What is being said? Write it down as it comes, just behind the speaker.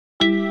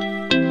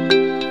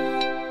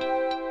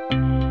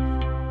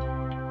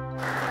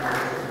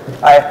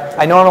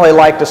I normally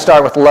like to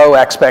start with low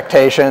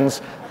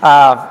expectations.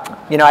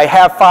 You know, I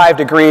have 5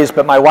 degrees,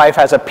 but my wife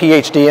has a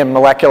PhD in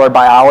molecular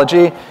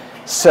biology.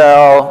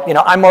 So, you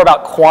know, I'm more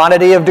about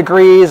quantity of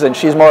degrees, and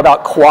she's more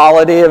about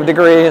quality of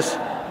degrees.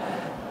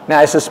 Now,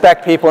 I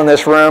suspect people in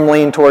this room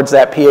lean towards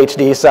that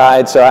PhD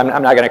side, so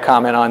I'm not going to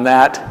comment on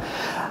that.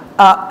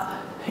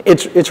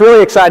 It's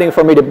really exciting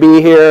for me to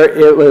be here.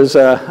 It was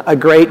a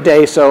great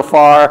day so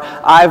far.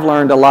 I've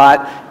learned a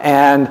lot,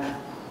 and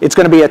it's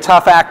going to be a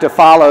tough act to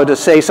follow to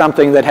say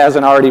something that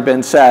hasn't already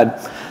been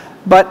said.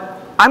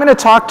 But I'm going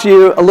to talk to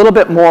you a little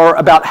bit more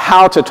about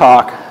how to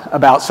talk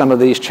about some of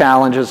these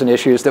challenges and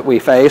issues that we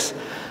face.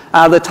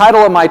 The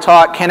title of my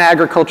talk, Can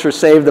Agriculture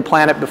Save the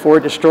Planet Before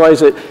It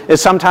Destroys It,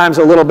 is sometimes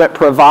a little bit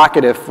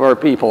provocative for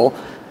people,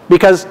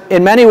 because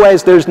in many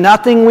ways there's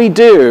nothing we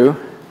do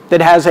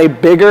that has a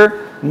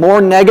bigger,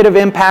 more negative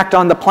impact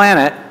on the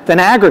planet than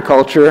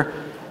agriculture,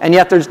 and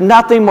yet there's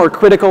nothing more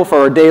critical for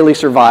our daily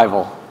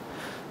survival.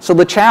 So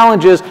the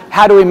challenge is,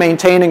 how do we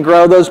maintain and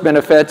grow those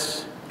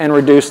benefits and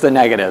reduce the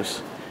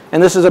negatives?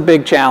 And this is a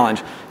big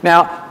challenge.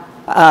 Now,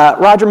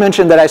 Roger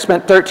mentioned that I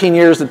spent 13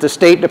 years at the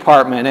State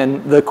Department,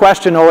 and the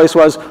question always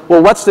was,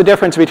 well, what's the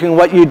difference between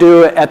what you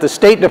do at the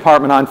State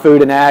Department on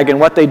food and ag and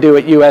what they do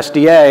at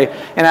USDA?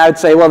 And I would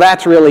say, well,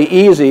 that's really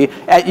easy.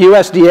 At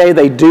USDA,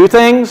 they do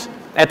things.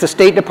 At the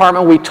State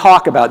Department, we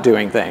talk about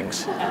doing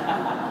things.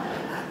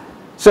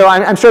 So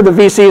I'm sure the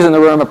VCs in the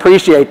room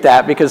appreciate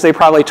that, because they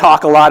probably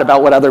talk a lot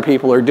about what other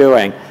people are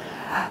doing.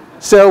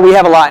 So we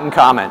have a lot in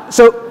common.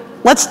 So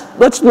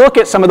let's look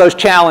at some of those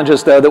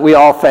challenges, though, that we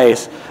all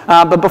face.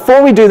 But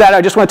before we do that,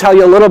 I just want to tell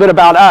you a little bit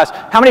about us.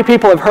 How many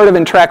people have heard of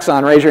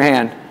Intrexon? Raise your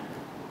hand.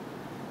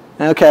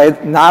 Okay,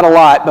 not a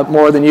lot, but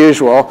more than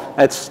usual.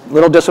 That's a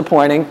little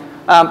disappointing.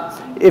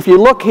 If you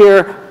look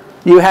here,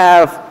 you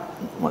have,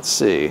 let's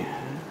see.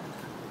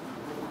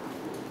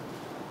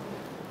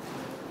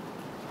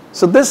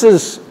 So this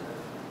is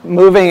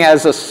moving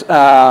as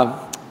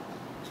a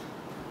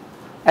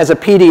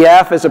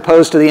PDF as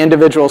opposed to the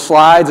individual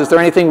slides. Is there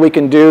anything we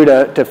can do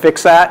to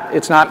fix that?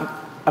 It's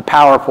not a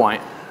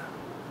PowerPoint.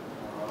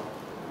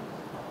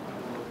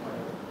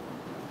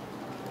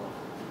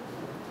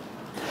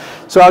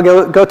 So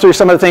I'll go through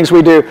some of the things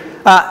we do.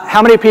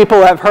 How many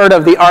people have heard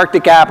of the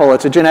Arctic apple?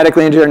 It's a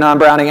genetically engineered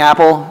non-browning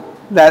apple.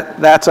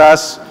 That's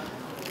us.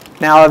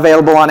 Now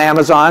available on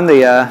Amazon.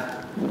 The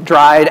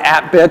dried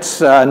app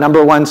bits,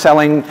 #1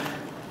 selling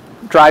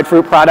dried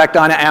fruit product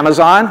on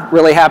Amazon.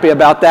 Really happy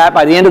about that.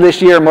 By the end of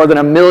this year, more than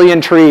 1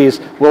 million trees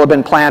will have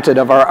been planted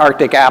of our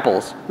Arctic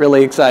apples.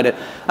 Really excited.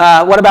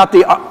 What about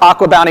the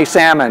Aqua Bounty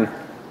salmon?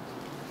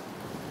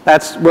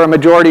 We're a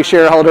majority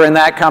shareholder in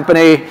that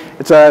company.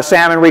 It's a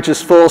salmon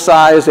reaches full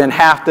size in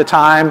half the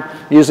time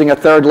using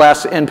 1/3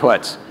 less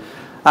inputs.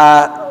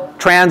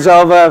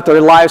 Transova, if there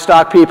are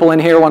livestock people in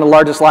here, one of the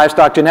largest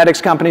livestock genetics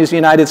companies in the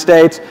United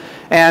States.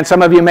 And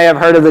some of you may have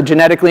heard of the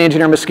genetically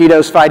engineered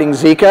mosquitoes fighting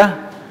Zika.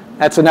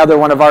 That's another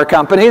one of our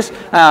companies.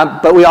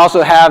 But we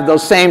also have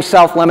those same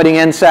self-limiting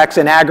insects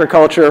in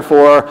agriculture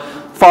for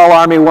fall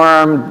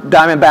armyworm,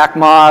 diamondback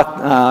moth,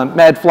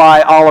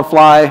 medfly, olive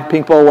fly,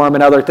 pink bollworm,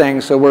 and other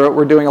things. So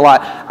we're doing a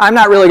lot. I'm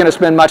not really going to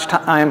spend much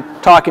time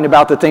talking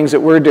about the things that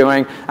we're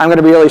doing. I'm going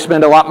to really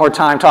spend a lot more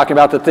time talking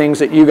about the things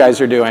that you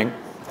guys are doing.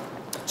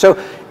 So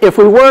if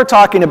we were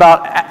talking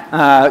about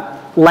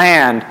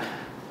land,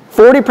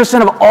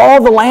 40% of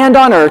all the land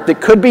on Earth that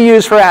could be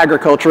used for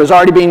agriculture is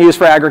already being used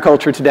for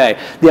agriculture today.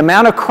 The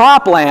amount of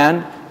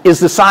cropland is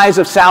the size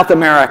of South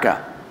America.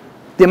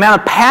 The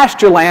amount of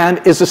pasture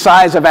land is the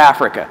size of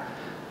Africa.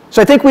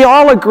 So I think we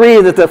all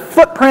agree that the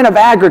footprint of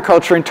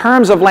agriculture in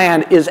terms of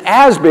land is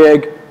as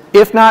big,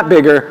 if not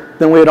bigger,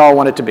 than we'd all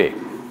want it to be.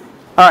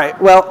 All right,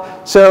 well,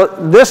 so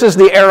this is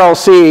the Aral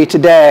Sea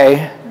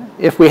today.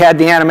 If we had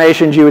the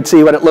animations, you would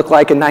see what it looked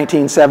like in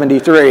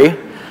 1973.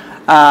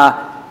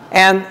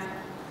 And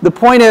the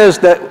point is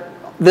that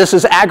this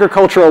is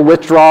agricultural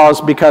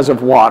withdrawals because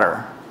of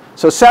water.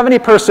 So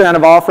 70%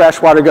 of all fresh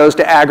water goes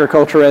to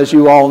agriculture, as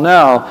you all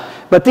know.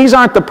 But these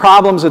aren't the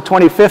problems of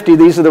 2050.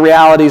 These are the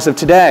realities of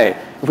today.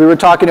 If we were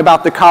talking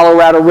about the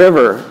Colorado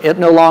River, it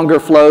no longer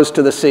flows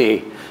to the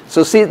sea.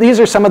 So see, these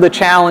are some of the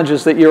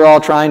challenges that you're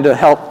all trying to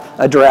help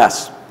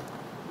address.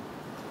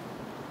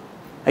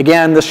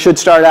 Again, this should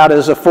start out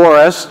as a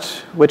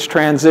forest, which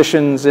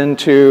transitions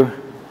into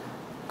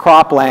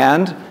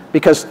cropland,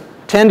 because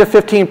 10 to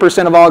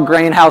 15% of all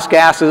greenhouse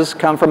gases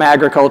come from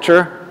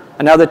agriculture,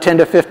 another 10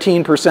 to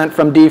 15%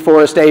 from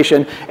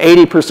deforestation,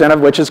 80%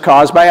 of which is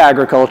caused by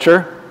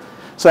agriculture.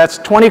 So that's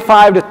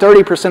 25 to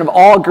 30% of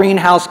all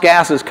greenhouse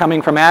gases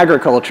coming from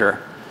agriculture.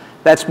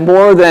 That's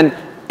more than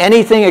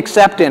anything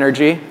except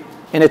energy,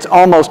 and it's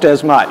almost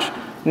as much.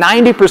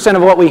 90%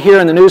 of what we hear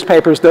in the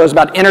newspapers, though, is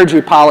about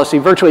energy policy,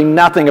 virtually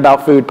nothing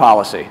about food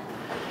policy.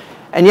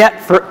 And yet,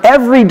 for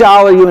every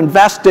dollar you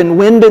invest in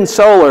wind and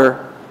solar,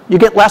 you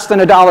get less than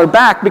 $1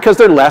 back because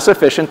they're less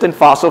efficient than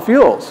fossil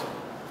fuels.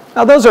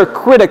 Now, those are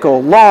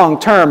critical,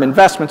 long-term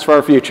investments for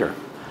our future.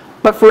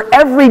 But for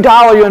every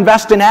dollar you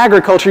invest in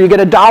agriculture, you get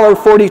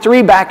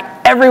 $1.43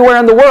 back everywhere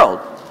in the world.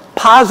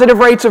 Positive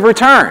rates of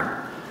return.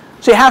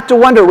 So you have to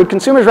wonder, would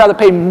consumers rather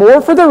pay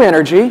more for their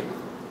energy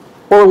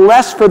or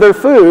less for their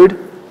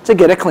food to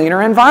get a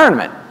cleaner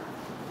environment?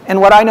 And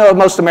what I know of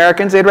most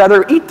Americans, they'd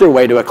rather eat their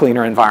way to a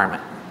cleaner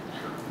environment.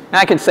 And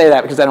I can say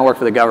that because I don't work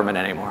for the government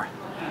anymore.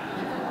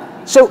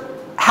 So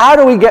how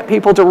do we get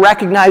people to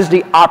recognize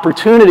the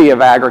opportunity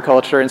of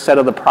agriculture instead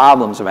of the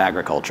problems of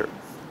agriculture?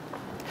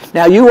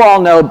 Now, you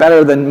all know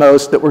better than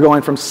most that we're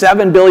going from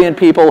 7 billion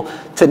people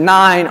to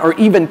 9 or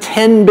even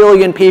 10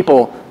 billion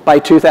people by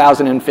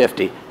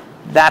 2050.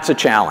 That's a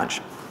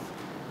challenge.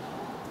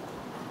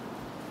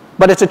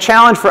 But it's a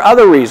challenge for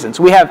other reasons.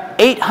 We have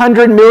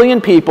 800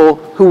 million people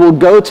who will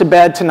go to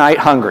bed tonight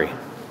hungry.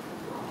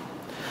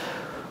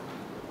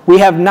 We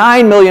have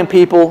 9 million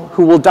people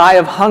who will die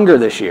of hunger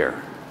this year.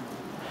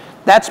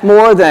 That's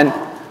more than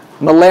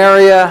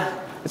malaria,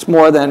 it's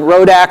more than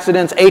road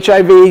accidents,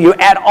 HIV. You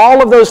add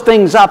all of those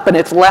things up and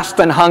it's less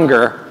than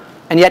hunger,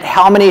 and yet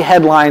how many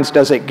headlines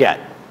does it get?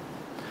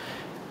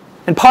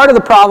 And part of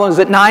the problem is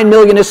that 9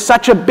 million is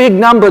such a big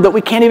number that we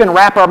can't even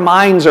wrap our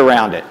minds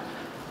around it.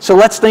 So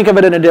let's think of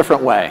it in a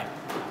different way.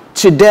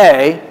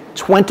 Today,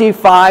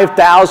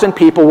 25,000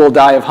 people will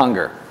die of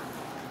hunger.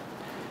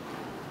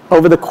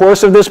 Over the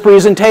course of this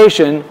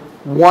presentation,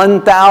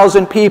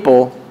 1,000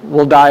 people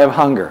will die of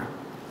hunger.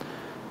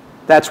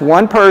 That's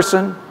one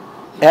person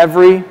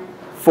every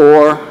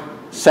 4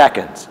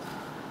 seconds.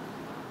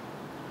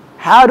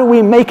 How do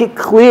we make it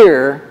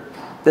clear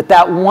that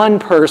that one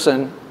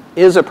person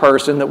is a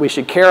person that we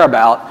should care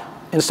about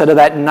instead of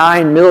that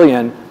 9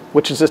 million,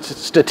 which is a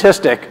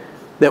statistic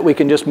that we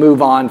can just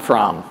move on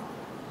from?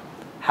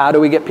 How do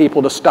we get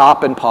people to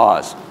stop and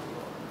pause?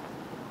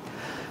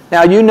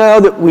 Now, you know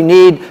that we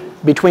need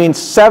between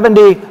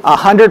 70,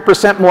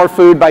 100% more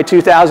food by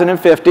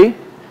 2050,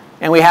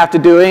 and we have to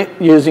do it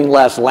using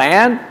less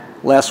land,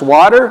 less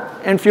water,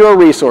 and fewer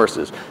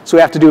resources. So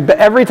we have to do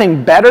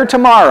everything better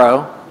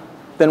tomorrow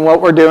than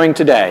what we're doing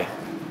today,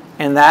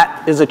 and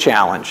that is a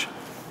challenge.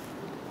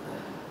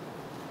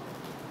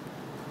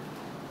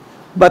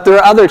 But there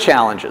are other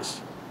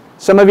challenges.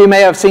 Some of you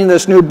may have seen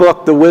this new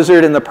book, The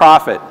Wizard and the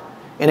Prophet,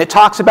 and it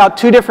talks about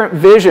 2 different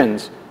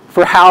visions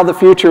for how the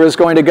future is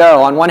going to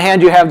go. On one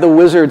hand, you have the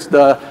wizards,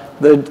 the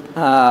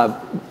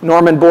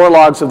Norman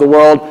Borlaugs of the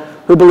world,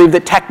 who believe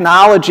that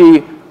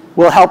technology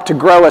will help to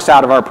grow us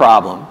out of our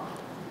problem.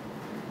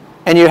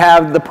 And you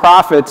have the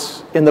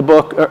prophets in the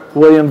book,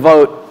 William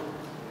Vogt,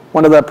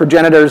 one of the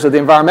progenitors of the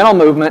environmental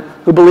movement,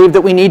 who believe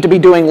that we need to be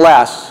doing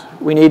less.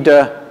 We need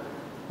to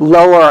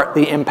lower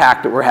the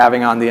impact that we're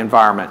having on the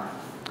environment.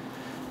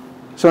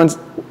 So in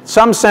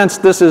some sense,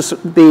 this is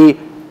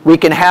we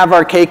can have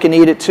our cake and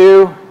eat it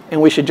too,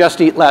 and we should just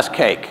eat less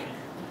cake.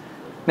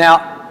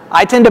 Now,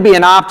 I tend to be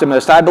an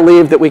optimist. I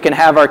believe that we can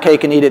have our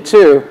cake and eat it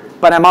too,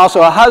 but I'm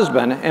also a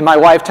husband, and my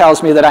wife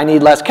tells me that I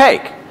need less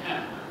cake.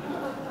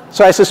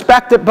 So I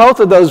suspect that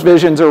both of those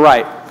visions are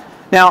right.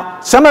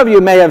 Now, some of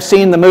you may have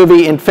seen the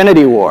movie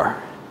Infinity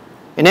War.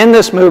 And in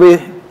this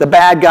movie, the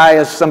bad guy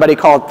is somebody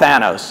called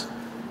Thanos.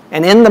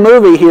 And in the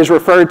movie, he is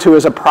referred to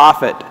as a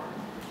prophet.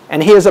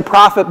 And he is a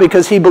prophet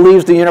because he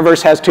believes the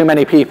universe has too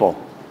many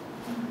people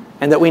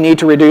and that we need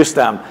to reduce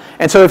them.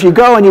 And so if you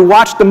go and you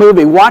watch the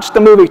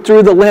movie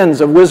through the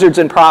lens of wizards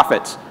and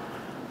prophets,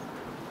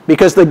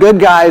 because the good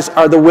guys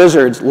are the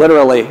wizards,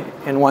 literally,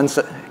 in one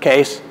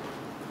case,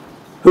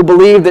 who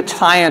believe that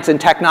science and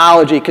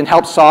technology can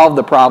help solve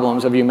the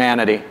problems of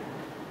humanity.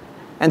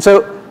 And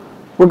so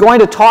we're going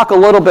to talk a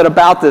little bit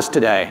about this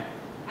today.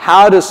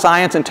 How does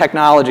science and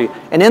technology,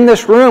 and in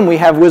this room we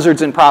have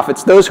wizards and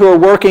prophets, those who are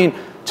working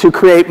to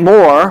create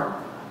more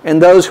and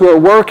those who are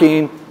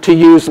working to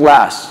use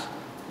less.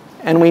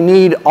 And we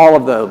need all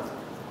of those.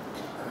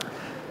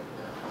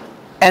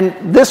 And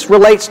this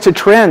relates to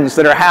trends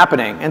that are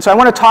happening. And so I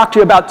want to talk to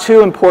you about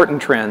 2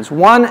 important trends.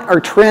 One are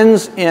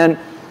trends in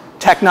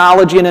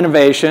technology and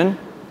innovation,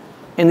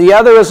 and the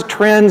other is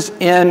trends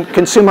in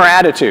consumer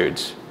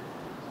attitudes,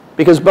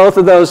 because both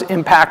of those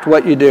impact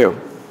what you do.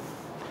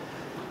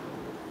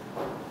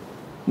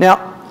 Now,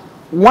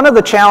 one of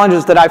the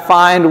challenges that I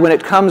find when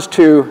it comes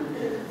to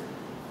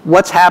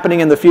what's happening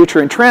in the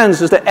future in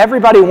trends is that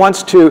everybody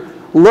wants to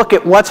look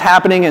at what's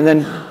happening and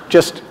then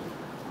just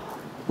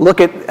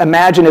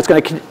imagine it's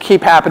going to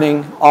keep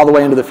happening all the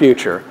way into the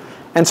future.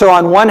 And so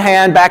on one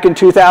hand, back in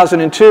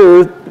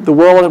 2002, the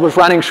world was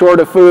running short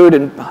of food,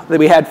 and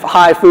we had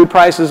high food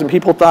prices, and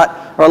people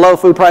thought, or low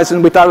food prices,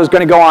 and we thought it was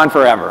going to go on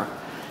forever.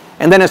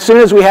 And then as soon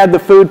as we had the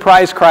food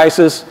price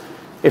crisis,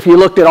 if you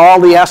looked at all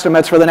the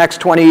estimates for the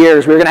next 20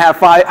 years, we were going to have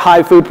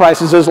high food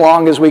prices as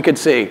long as we could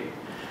see.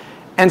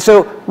 And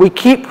so we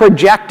keep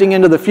projecting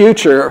into the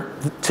future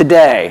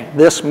today,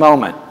 this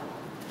moment.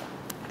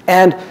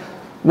 And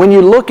when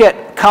you look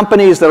at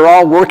companies that are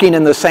all working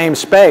in the same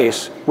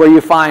space, where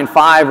you find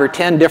 5 or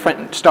 10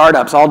 different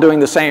startups all doing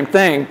the same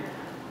thing,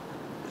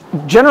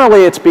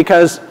 generally it's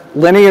because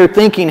linear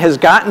thinking has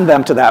gotten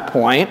them to that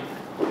point,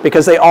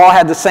 because they all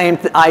had the same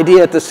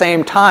idea at the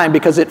same time,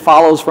 because it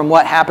follows from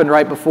what happened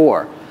right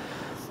before.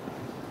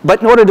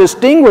 But in order to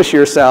distinguish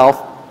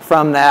yourself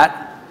from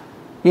that,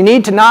 you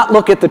need to not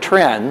look at the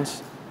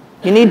trends,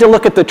 you need to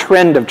look at the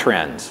trend of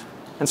trends.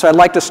 And so I'd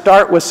like to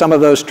start with some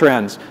of those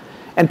trends.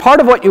 And part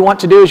of what you want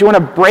to do is you want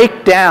to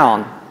break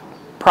down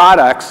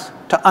products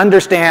to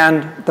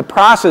understand the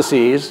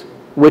processes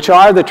which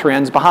are the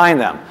trends behind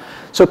them.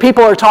 So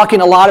people are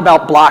talking a lot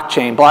about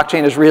blockchain.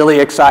 Blockchain is really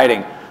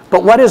exciting.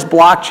 But what is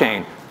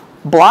blockchain?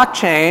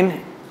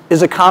 Blockchain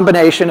is a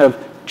combination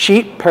of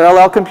cheap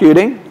parallel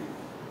computing,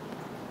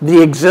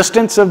 the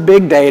existence of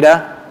big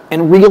data,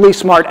 and really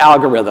smart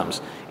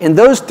algorithms. And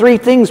those three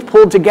things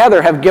pulled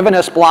together have given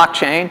us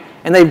blockchain,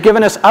 and they've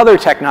given us other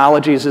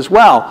technologies as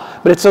well.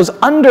 But it's those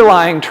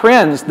underlying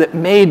trends that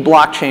made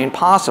blockchain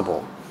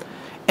possible.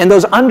 And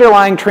those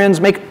underlying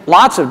trends make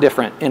lots of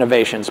different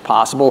innovations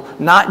possible,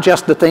 not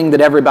just the thing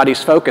that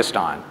everybody's focused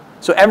on.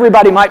 So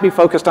everybody might be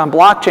focused on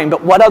blockchain,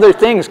 but what other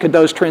things could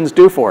those trends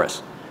do for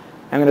us?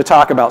 I'm going to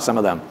talk about some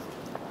of them.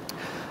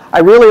 I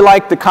really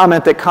like the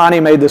comment that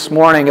Connie made this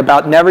morning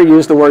about never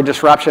use the word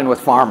disruption with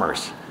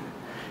farmers.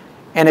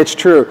 And it's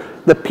true.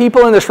 The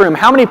people in this room,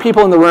 how many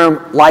people in the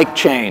room like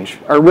change,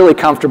 are really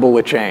comfortable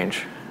with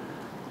change?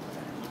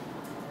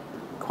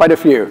 Quite a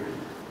few.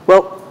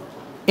 Well,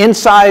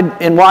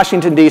 inside in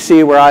Washington,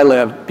 D.C., where I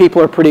live,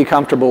 people are pretty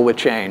comfortable with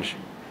change.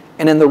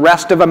 And in the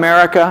rest of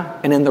America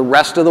and in the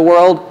rest of the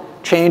world,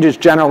 change is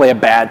generally a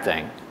bad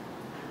thing.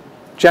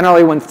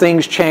 Generally, when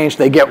things change,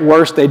 they get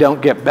worse, they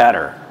don't get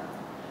better.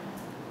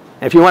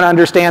 If you want to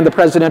understand the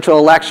presidential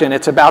election,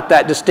 it's about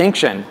that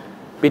distinction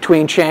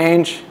between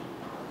change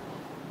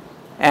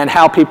and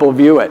how people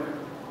view it.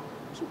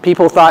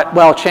 People thought,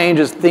 well, change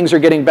is, things are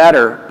getting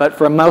better, but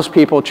for most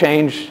people,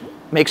 change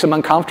makes them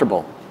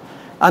uncomfortable.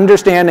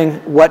 Understanding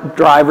what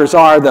drivers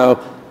are,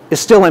 though, is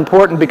still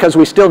important because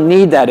we still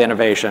need that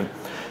innovation.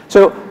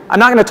 So I'm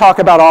not going to talk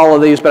about all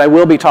of these, but I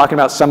will be talking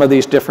about some of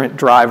these different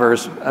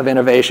drivers of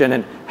innovation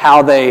and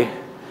how they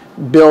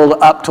build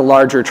up to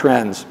larger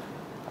trends.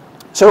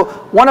 So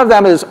one of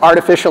them is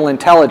artificial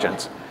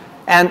intelligence.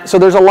 And so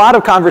there's a lot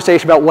of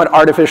conversation about what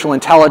artificial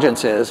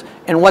intelligence is.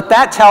 And what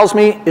that tells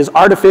me is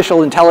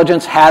artificial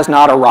intelligence has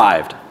not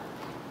arrived.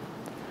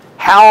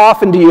 How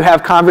often do you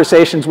have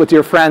conversations with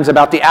your friends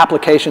about the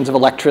applications of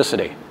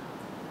electricity?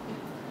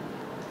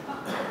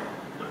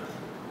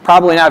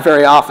 Probably not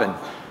very often.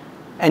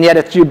 And yet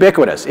it's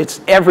ubiquitous. It's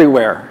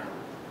everywhere.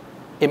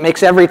 It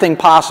makes everything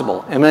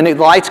possible. And when the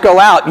lights go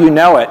out, you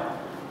know it.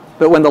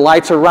 But when the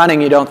lights are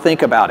running, you don't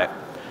think about it.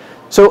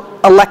 So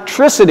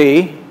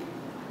electricity,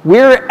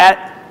 we're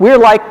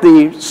like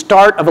the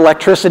start of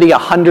electricity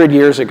 100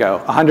 years ago,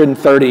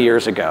 130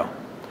 years ago,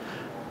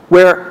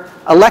 where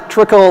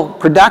electrical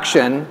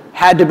production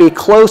had to be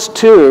close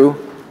to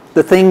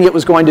the thing it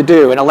was going to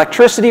do. And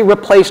electricity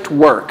replaced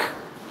work.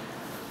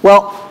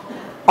 Well,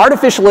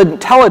 artificial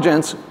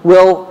intelligence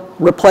will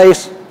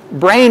replace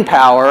brain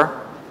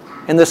power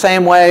in the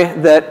same way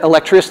that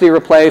electricity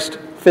replaced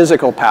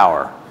physical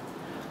power.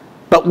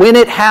 But when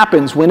it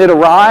happens, when it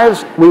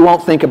arrives, we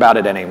won't think about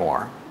it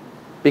anymore,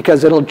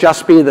 because it'll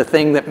just be the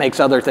thing that makes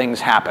other things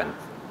happen.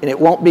 And it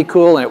won't be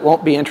cool, and it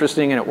won't be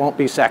interesting, and it won't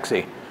be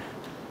sexy.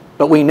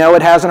 But we know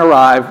it hasn't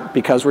arrived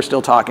because we're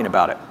still talking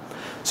about it.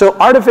 So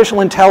artificial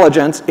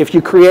intelligence, if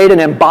you create an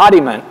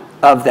embodiment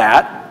of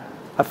that,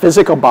 a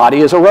physical body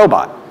is a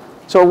robot.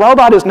 So a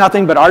robot is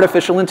nothing but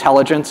artificial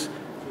intelligence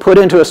put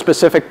into a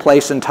specific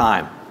place and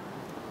time.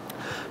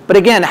 But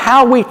again,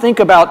 how we think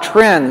about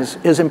trends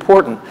is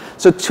important.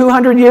 So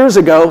 200 years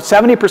ago,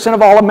 70%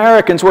 of all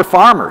Americans were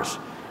farmers.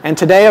 And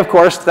today, of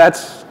course,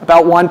 that's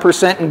about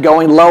 1% and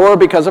going lower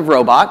because of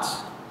robots.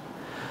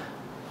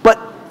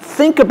 But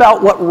think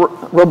about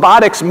what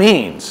robotics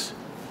means.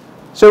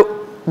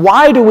 So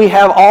why do we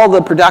have all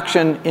the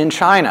production in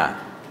China?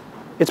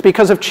 It's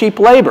because of cheap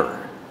labor.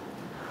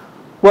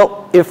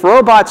 Well, if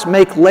robots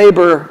make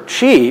labor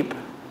cheap,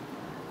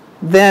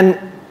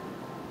 then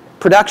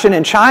production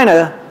in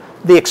China,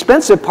 the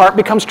expensive part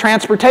becomes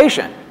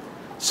transportation.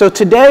 So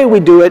today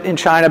we do it in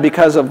China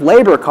because of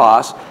labor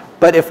costs,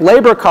 but if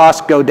labor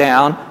costs go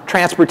down,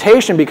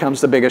 transportation becomes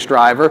the biggest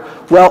driver.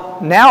 Well,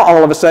 now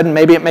all of a sudden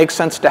maybe it makes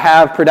sense to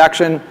have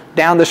production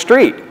down the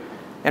street.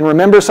 And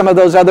remember some of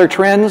those other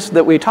trends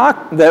that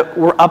that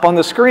were up on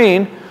the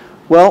screen?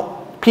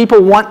 Well,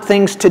 people want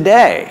things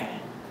today.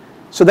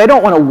 So they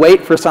don't want to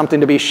wait for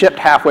something to be shipped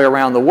halfway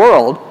around the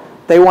world.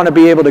 They want to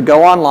be able to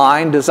go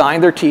online,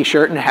 design their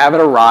t-shirt, and have it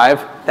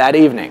arrive that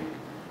evening.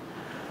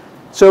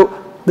 So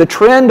the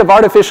trend of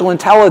artificial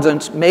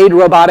intelligence made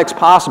robotics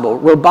possible.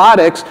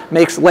 Robotics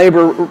makes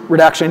labor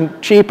reduction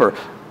cheaper.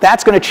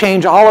 That's going to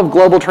change all of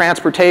global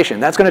transportation.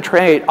 That's going to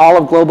change all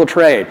of global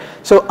trade.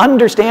 So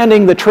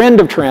understanding the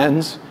trend of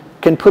trends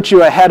can put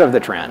you ahead of the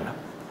trend.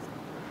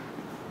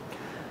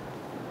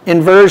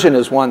 Inversion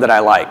is one that I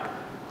like.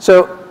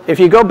 So if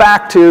you go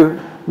back to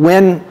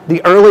when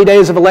the early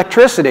days of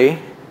electricity,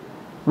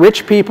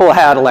 rich people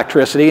had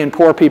electricity and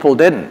poor people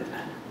didn't.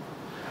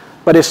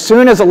 But as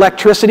soon as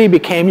electricity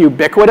became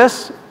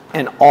ubiquitous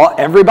and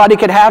everybody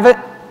could have it,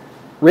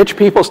 rich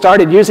people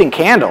started using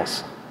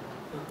candles.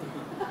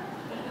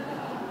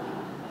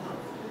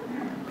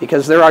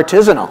 Because they're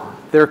artisanal,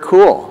 they're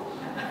cool.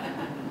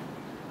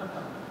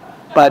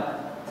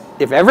 But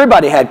if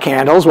everybody had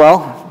candles,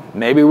 well,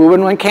 maybe we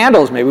wouldn't want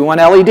candles. Maybe we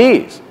want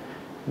LEDs.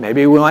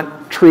 Maybe we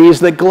want trees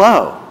that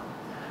glow,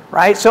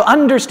 right? So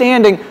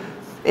understanding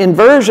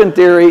inversion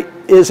theory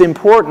is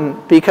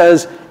important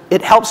because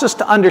it helps us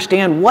to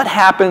understand what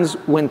happens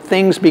when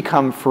things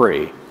become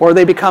free or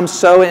they become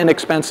so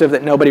inexpensive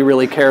that nobody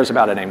really cares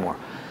about it anymore.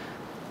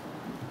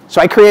 So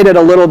I created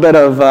a little bit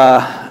of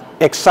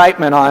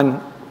excitement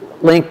on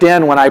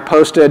LinkedIn when I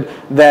posted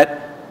that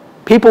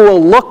people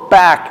will look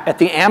back at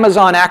the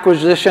Amazon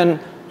acquisition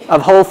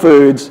of Whole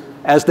Foods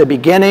as the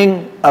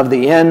beginning of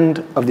the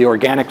end of the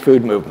organic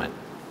food movement.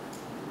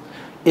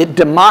 It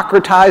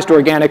democratized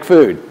organic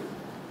food.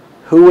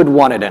 Who would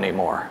want it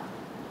anymore?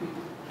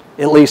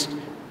 At least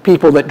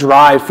people that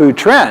drive food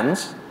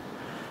trends.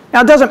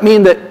 Now, it doesn't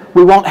mean that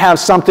we won't have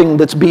something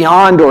that's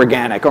beyond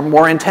organic or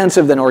more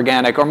intensive than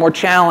organic or more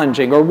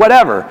challenging or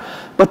whatever.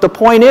 But the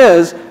point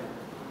is,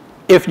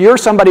 if you're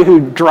somebody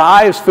who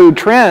drives food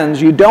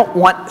trends, you don't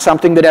want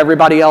something that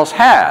everybody else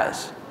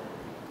has.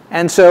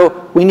 And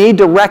so we need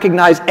to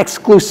recognize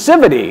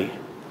exclusivity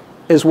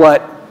is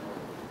what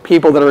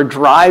people that are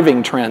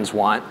driving trends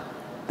want.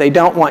 They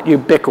don't want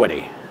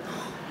ubiquity.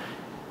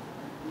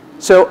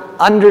 So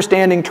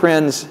understanding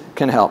trends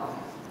can help.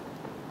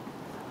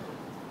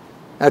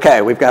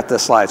 Okay, we've got the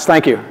slides.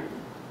 Thank you.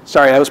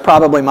 Sorry, that was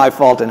probably my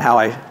fault in how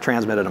I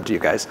transmitted them to you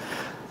guys.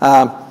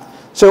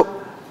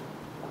 So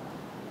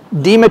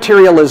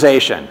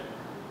dematerialization.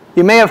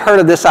 You may have heard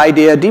of this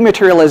idea.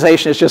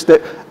 Dematerialization is just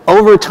that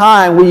over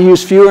time we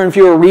use fewer and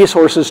fewer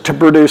resources to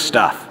produce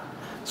stuff.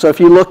 So if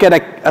you look at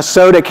a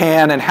soda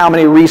can and how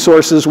many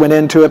resources went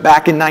into it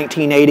back in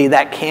 1980,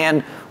 that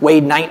can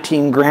weighed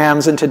 19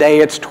 grams and today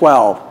it's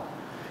 12.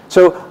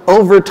 So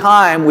over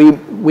time,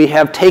 we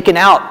have taken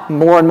out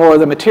more and more of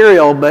the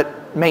material,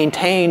 but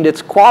maintained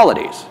its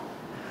qualities.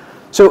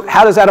 So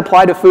how does that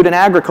apply to food and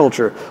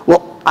agriculture?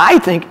 Well, I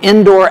think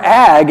indoor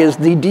ag is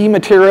the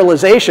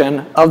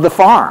dematerialization of the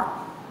farm.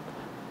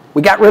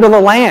 We got rid of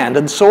the land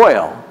and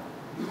soil.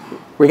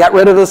 We got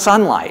rid of the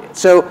sunlight.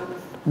 So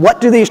what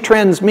do these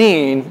trends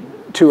mean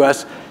to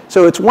us?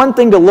 So it's one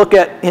thing to look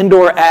at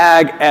indoor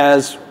ag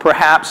as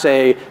perhaps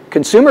a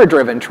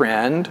consumer-driven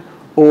trend,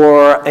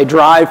 or a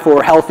drive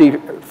for healthy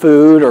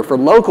food or for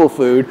local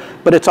food,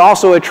 but it's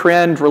also a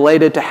trend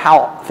related to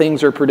how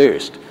things are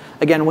produced.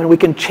 Again, when we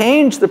can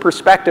change the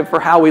perspective for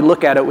how we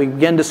look at it, we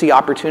begin to see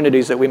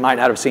opportunities that we might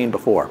not have seen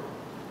before.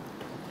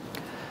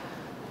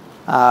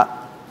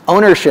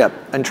 Ownership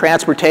and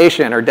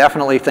transportation are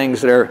definitely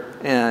things that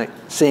are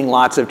seeing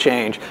lots of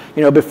change.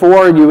 You know,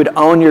 before you would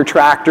own your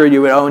tractor,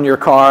 you would own your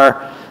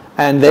car,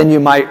 and then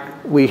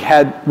we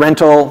had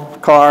rental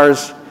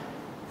cars.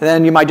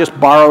 Then you might just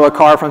borrow a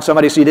car from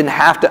somebody so you didn't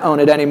have to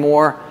own it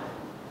anymore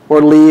or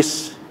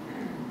lease.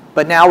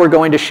 But now we're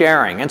going to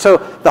sharing. And so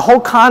the whole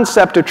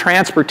concept of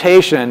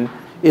transportation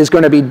is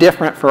going to be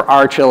different for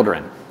our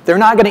children. They're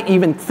not going to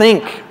even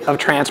think of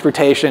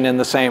transportation in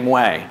the same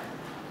way.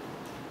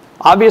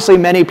 Obviously,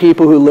 many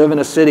people who live in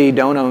a city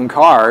don't own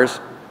cars,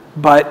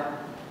 but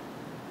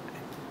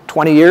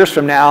 20 years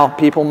from now,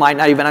 people might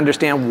not even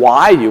understand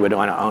why you would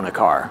want to own a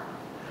car.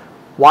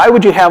 Why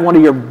would you have one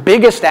of your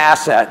biggest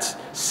assets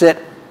sit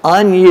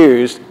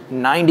unused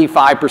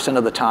 95%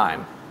 of the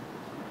time?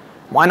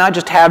 Why not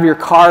just have your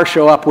car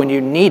show up when you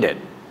need it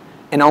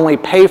and only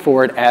pay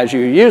for it as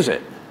you use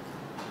it?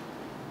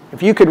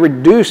 If you could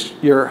reduce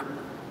your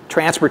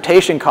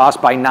transportation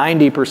costs by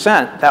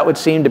 90%, that would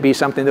seem to be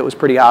something that was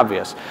pretty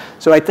obvious.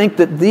 So I think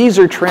that these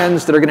are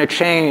trends that are going to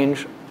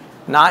change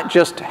not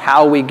just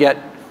how we get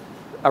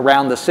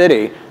around the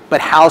city,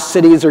 but how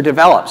cities are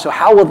developed. So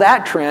how will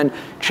that trend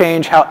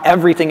change how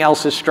everything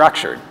else is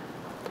structured?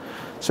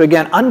 So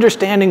again,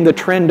 understanding the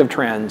trend of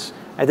trends,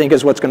 I think,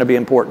 is what's going to be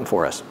important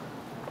for us.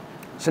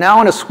 So now I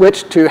want to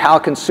switch to how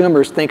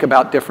consumers think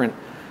about different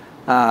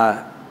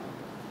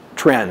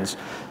trends.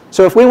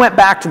 So if we went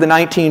back to the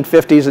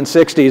 1950s and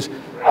 60s,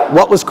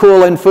 what was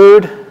cool in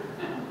food?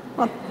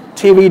 Well,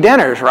 TV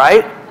dinners,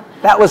 right?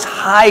 That was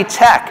high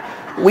tech.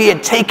 We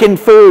had taken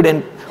food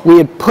and we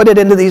had put it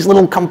into these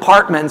little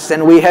compartments,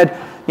 and we had,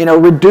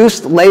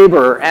 reduced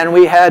labor, and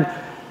we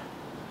had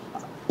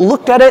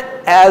looked at it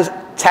as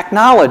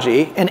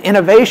technology and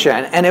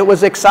innovation, and it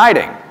was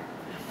exciting.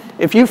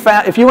 If you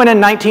went in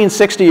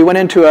 1960, you went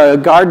into a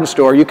garden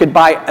store, you could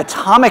buy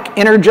atomic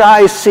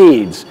energized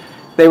seeds.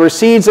 They were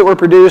seeds that were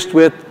produced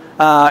with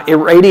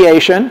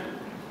irradiation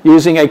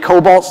using a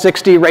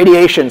cobalt-60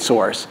 radiation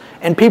source.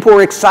 And people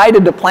were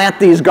excited to plant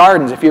these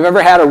gardens. If you've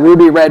ever had a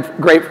ruby red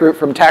grapefruit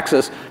from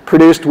Texas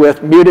produced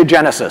with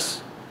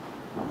mutagenesis,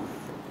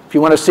 if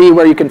you want to see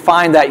where you can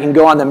find that, you can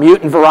go on the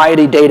mutant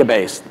variety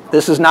database.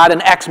 This is not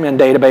an X-Men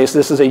database,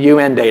 this is a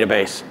UN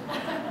database.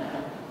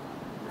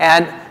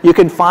 And you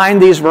can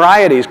find these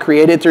varieties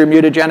created through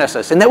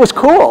mutagenesis. And that was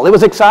cool, it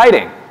was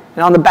exciting.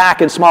 And on the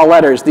back in small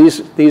letters,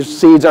 these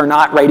seeds are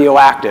not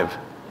radioactive.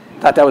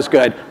 Thought that was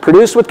good.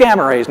 Produced with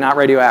gamma rays, not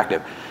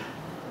radioactive.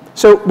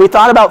 So we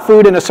thought about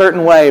food in a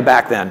certain way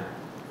back then.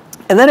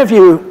 And then if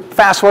you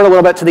fast forward a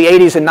little bit to the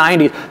 80s and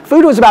 90s,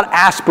 food was about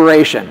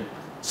aspiration.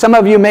 Some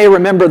of you may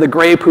remember the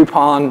Grey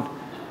Poupon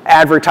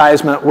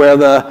advertisement where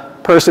the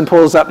person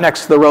pulls up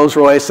next to the Rolls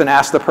Royce and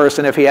asks the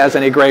person if he has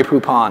any Grey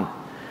Poupon.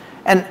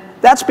 And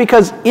that's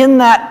because in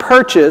that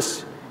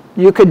purchase,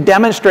 you could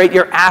demonstrate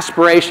your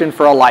aspiration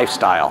for a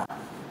lifestyle.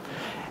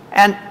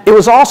 And it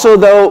was also,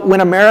 though,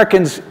 when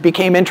Americans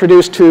became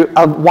introduced to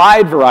a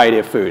wide variety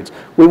of foods.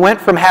 We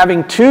went from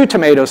having 2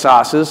 tomato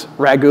sauces,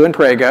 ragu and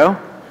prego,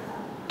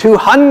 to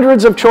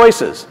hundreds of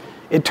choices.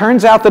 It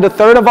turns out that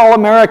 1/3 of all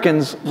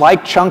Americans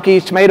like chunky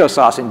tomato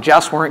sauce and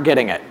just weren't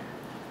getting it.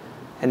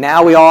 And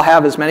now we all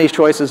have as many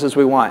choices as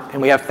we want.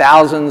 And we have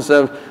thousands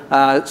of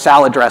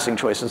salad dressing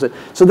choices.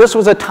 So this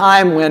was a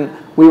time when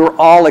we were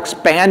all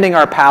expanding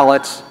our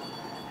palates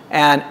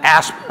and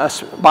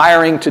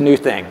aspiring to new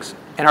things.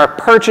 And our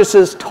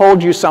purchases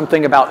told you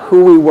something about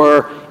who we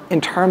were in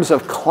terms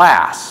of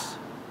class,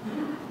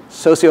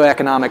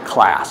 socioeconomic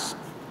class.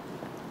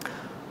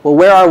 Well,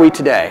 where are we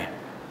today?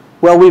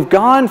 Well, we've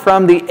gone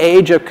from the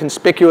age of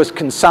conspicuous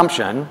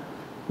consumption,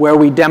 where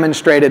we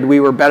demonstrated we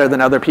were better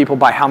than other people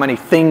by how many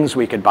things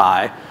we could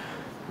buy.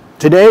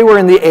 Today, we're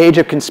in the age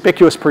of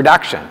conspicuous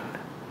production.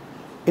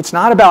 It's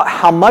not about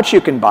how much you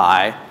can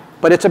buy,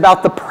 but it's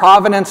about the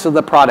provenance of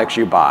the products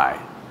you buy.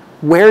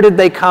 Where did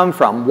they come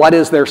from? What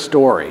is their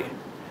story?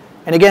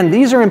 And again,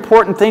 these are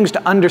important things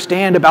to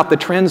understand about the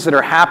trends that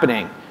are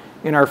happening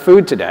in our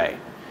food today.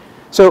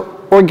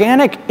 So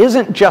organic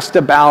isn't just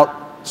about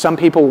some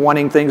people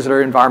wanting things that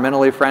are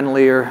environmentally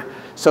friendly or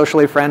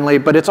socially friendly,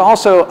 but it's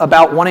also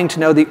about wanting to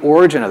know the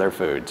origin of their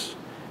foods.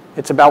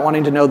 It's about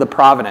wanting to know the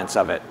provenance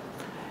of it.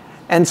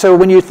 And so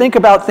when you think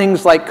about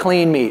things like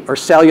clean meat or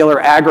cellular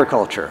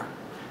agriculture,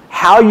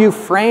 how you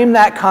frame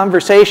that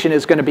conversation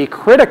is going to be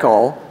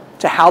critical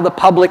to how the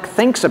public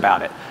thinks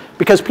about it.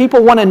 Because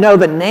people want to know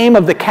the name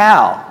of the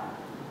cow.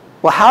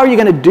 Well, how are you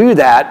going to do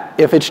that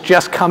if it's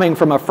just coming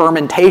from a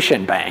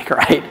fermentation bank,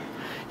 right?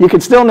 You can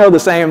still know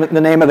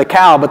the name of the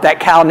cow, but that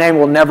cow name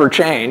will never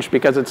change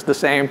because it's the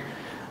same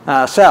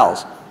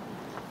cells.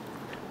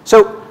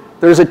 So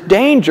there's a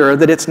danger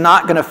that it's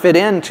not going to fit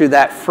into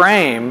that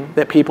frame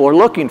that people are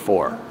looking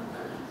for.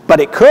 But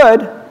it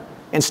could.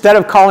 Instead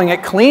of calling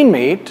it clean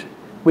meat,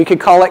 we could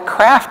call it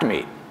craft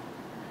meat.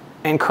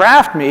 And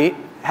craft meat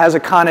has a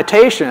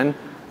connotation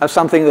of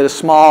something that is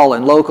small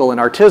and local and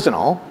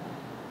artisanal,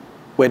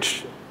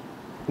 which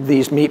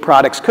these meat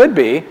products could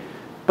be,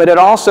 but it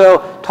also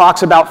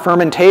talks about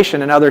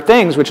fermentation and other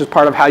things, which is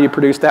part of how you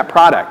produce that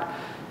product.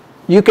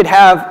 You could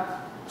have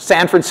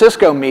San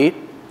Francisco meat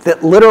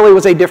that literally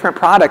was a different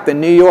product than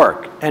New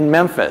York and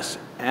Memphis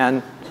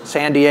and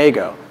San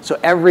Diego. So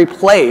every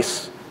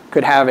place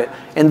could have it.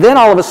 And then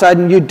all of a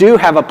sudden, you do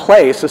have a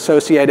place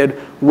associated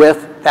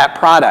with that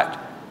product.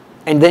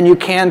 And then you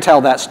can tell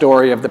that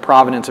story of the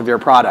provenance of your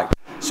product.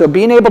 So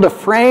being able to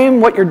frame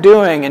what you're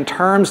doing in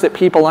terms that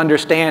people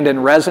understand and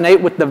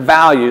resonate with the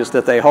values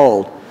that they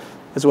hold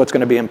is what's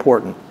going to be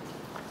important.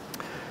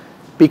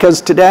 Because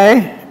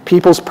today,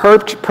 people's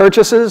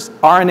purchases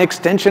are an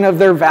extension of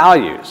their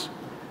values.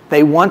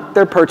 They want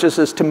their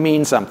purchases to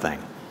mean something.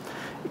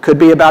 It could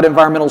be about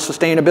environmental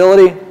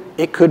sustainability.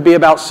 It could be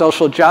about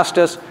social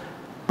justice.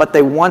 But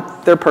they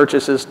want their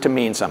purchases to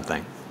mean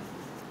something.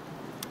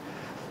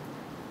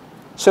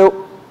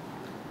 So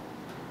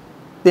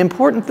the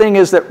important thing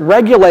is that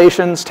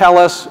regulations tell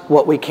us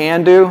what we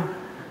can do,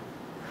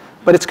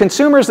 but it's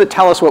consumers that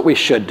tell us what we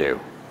should do.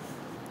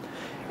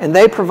 And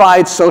they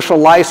provide social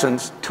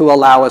license to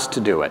allow us to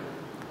do it.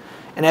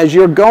 And as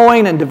you're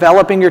going and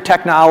developing your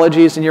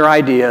technologies and your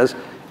ideas,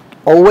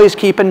 always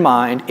keep in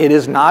mind it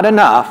is not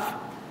enough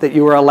that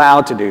you are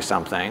allowed to do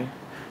something.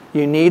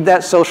 You need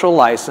that social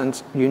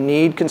license. You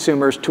need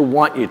consumers to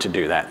want you to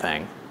do that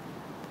thing.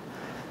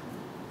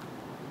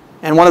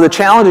 And one of the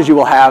challenges you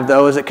will have,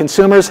 though, is that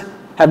consumers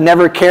have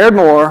never cared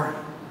more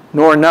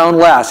nor known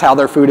less how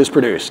their food is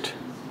produced.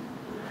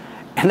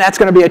 And that's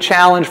going to be a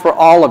challenge for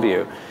all of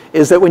you,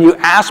 is that when you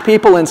ask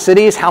people in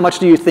cities, how much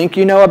do you think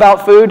you know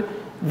about food?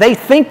 They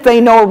think they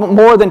know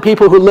more than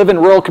people who live in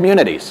rural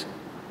communities.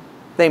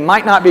 They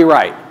might not be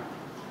right.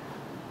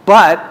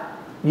 But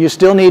you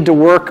still need to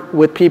work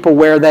with people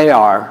where they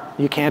are.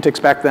 You can't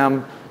expect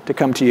them to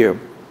come to you.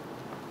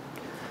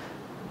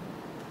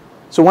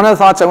 So one of the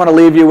thoughts I want to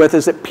leave you with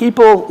is that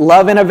people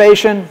love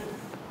innovation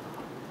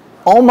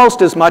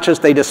almost as much as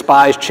they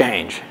despise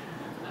change.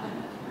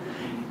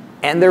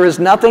 And there is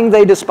nothing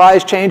they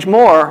despise change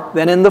more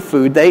than in the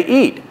food they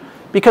eat.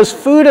 Because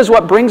food is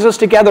what brings us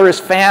together as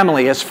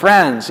family, as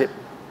friends. It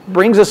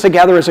brings us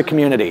together as a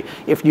community.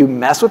 If you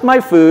mess with my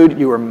food,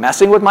 you are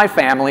messing with my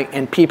family,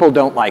 and people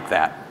don't like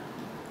that.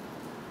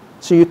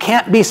 So you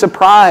can't be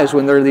surprised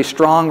when there are these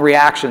strong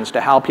reactions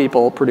to how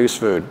people produce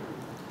food.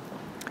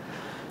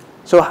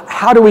 So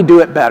how do we do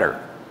it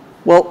better?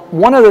 Well,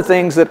 one of the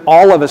things that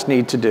all of us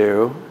need to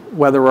do,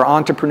 whether we're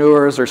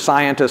entrepreneurs or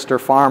scientists or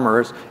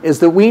farmers, is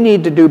that we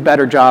need to do a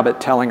better job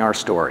at telling our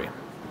story.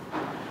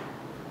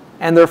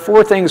 And there are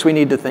 4 things we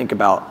need to think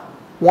about.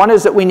 One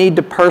is that we need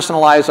to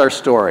personalize our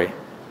story.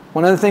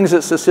 One of the things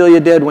that Cecilia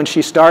did when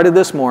she started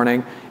this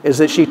morning is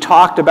that she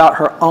talked about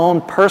her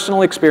own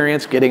personal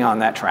experience getting on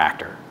that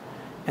tractor.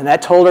 And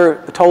that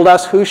told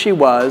us who she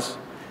was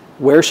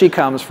where she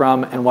comes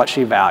from, and what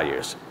she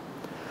values.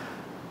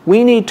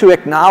 We need to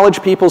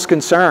acknowledge people's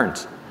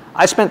concerns.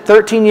 I spent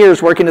 13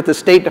 years working at the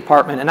State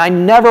Department, and I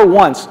never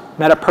once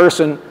met a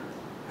person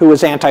who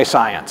was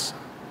anti-science.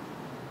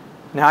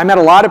 Now, I met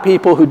a lot of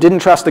people who didn't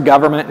trust the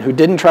government, who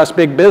didn't trust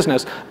big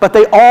business, but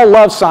they all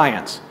love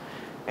science.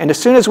 And as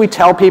soon as we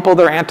tell people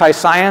they're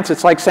anti-science,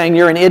 it's like saying,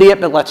 you're an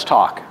idiot, but let's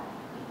talk.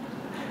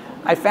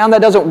 I found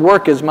that doesn't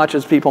work as much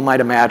as people might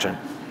imagine.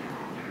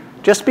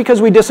 Just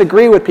because we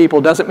disagree with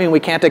people doesn't mean we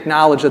can't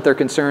acknowledge that their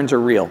concerns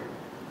are real.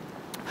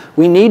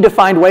 We need to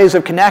find ways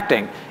of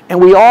connecting, and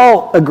we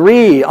all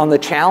agree on the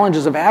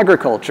challenges of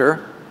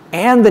agriculture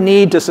and the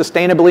need to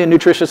sustainably and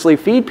nutritiously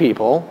feed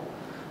people,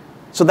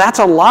 so that's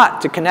a lot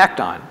to connect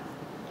on.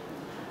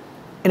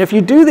 And if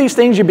you do these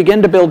things, you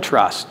begin to build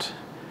trust.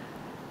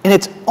 And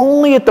it's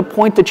only at the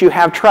point that you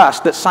have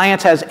trust that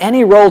science has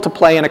any role to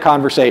play in a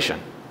conversation.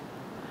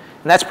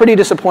 And that's pretty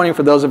disappointing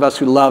for those of us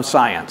who love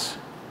science.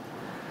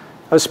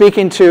 I was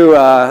speaking to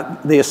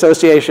the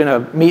Association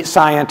of Meat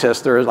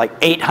Scientists. There are like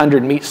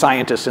 800 meat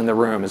scientists in the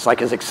room. It's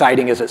like as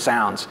exciting as it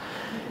sounds.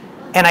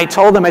 And I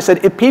told them, I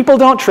said, if people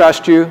don't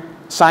trust you,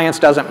 science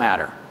doesn't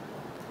matter.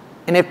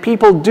 And if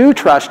people do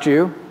trust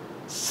you,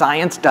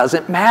 science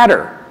doesn't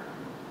matter.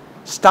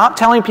 Stop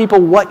telling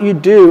people what you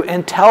do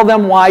and tell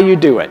them why you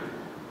do it.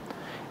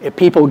 If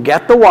people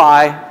get the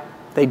why,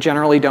 they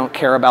generally don't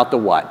care about the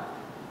what.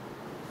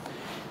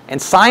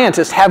 And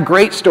scientists have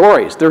great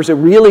stories. There's a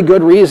really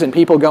good reason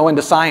people go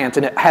into science,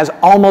 and it has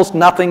almost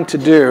nothing to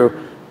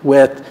do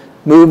with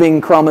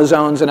moving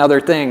chromosomes and other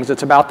things.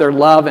 It's about their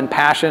love and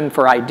passion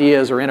for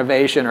ideas or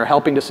innovation or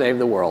helping to save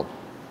the world.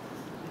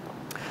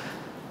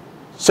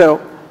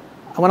 So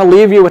I want to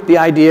leave you with the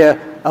idea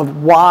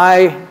of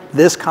why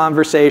this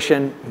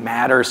conversation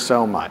matters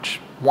so much.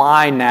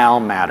 Why now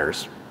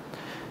matters.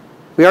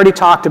 We already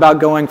talked about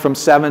going from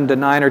 7 to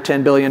 9 or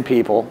 10 billion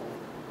people.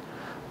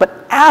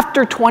 But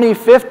after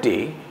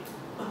 2050,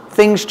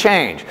 things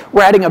change.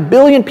 We're adding 1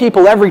 billion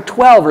people every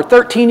 12 or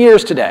 13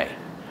 years today.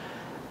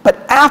 But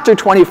after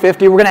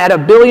 2050, we're going to add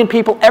 1 billion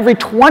people every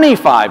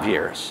 25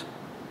 years.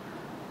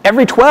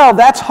 Every 12,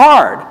 that's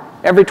hard.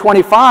 Every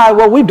 25,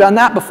 well, we've done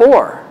that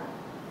before.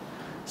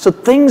 So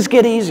things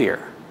get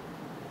easier.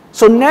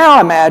 So now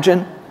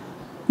imagine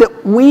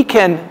that we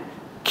can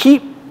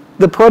keep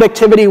the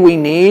productivity we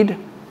need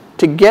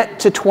to get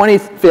to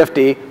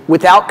 2050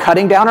 without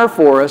cutting down our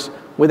forests,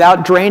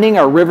 without draining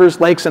our rivers,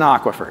 lakes, and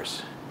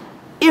aquifers.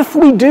 If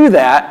we do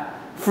that,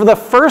 for the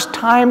first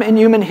time in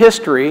human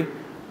history,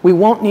 we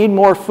won't need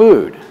more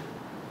food.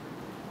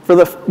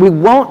 We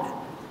won't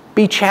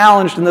be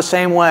challenged in the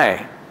same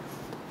way.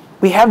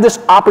 We have this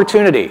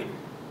opportunity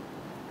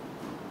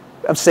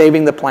of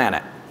saving the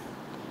planet.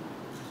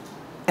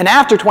 And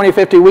after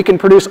 2050, we can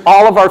produce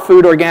all of our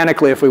food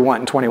organically if we want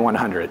in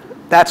 2100.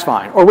 That's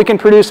fine. Or we can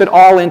produce it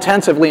all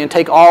intensively and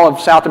take all of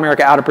South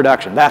America out of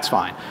production. That's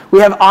fine. We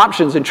have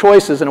options and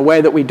choices in a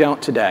way that we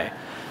don't today.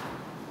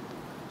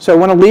 So I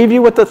want to leave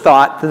you with the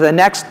thought that the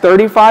next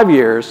 35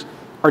 years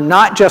are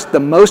not just the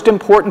most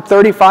important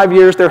 35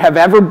 years there have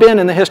ever been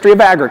in the history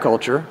of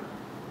agriculture,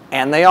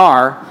 and they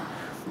are.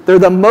 They're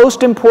the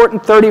most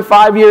important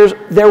 35 years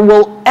there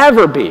will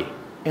ever be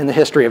in the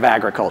history of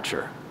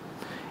agriculture.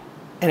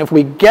 And if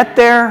we get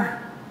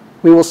there,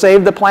 we will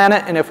save the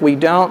planet, and if we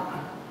don't,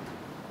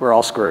 we're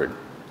all screwed.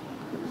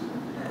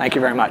 Thank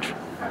you very much.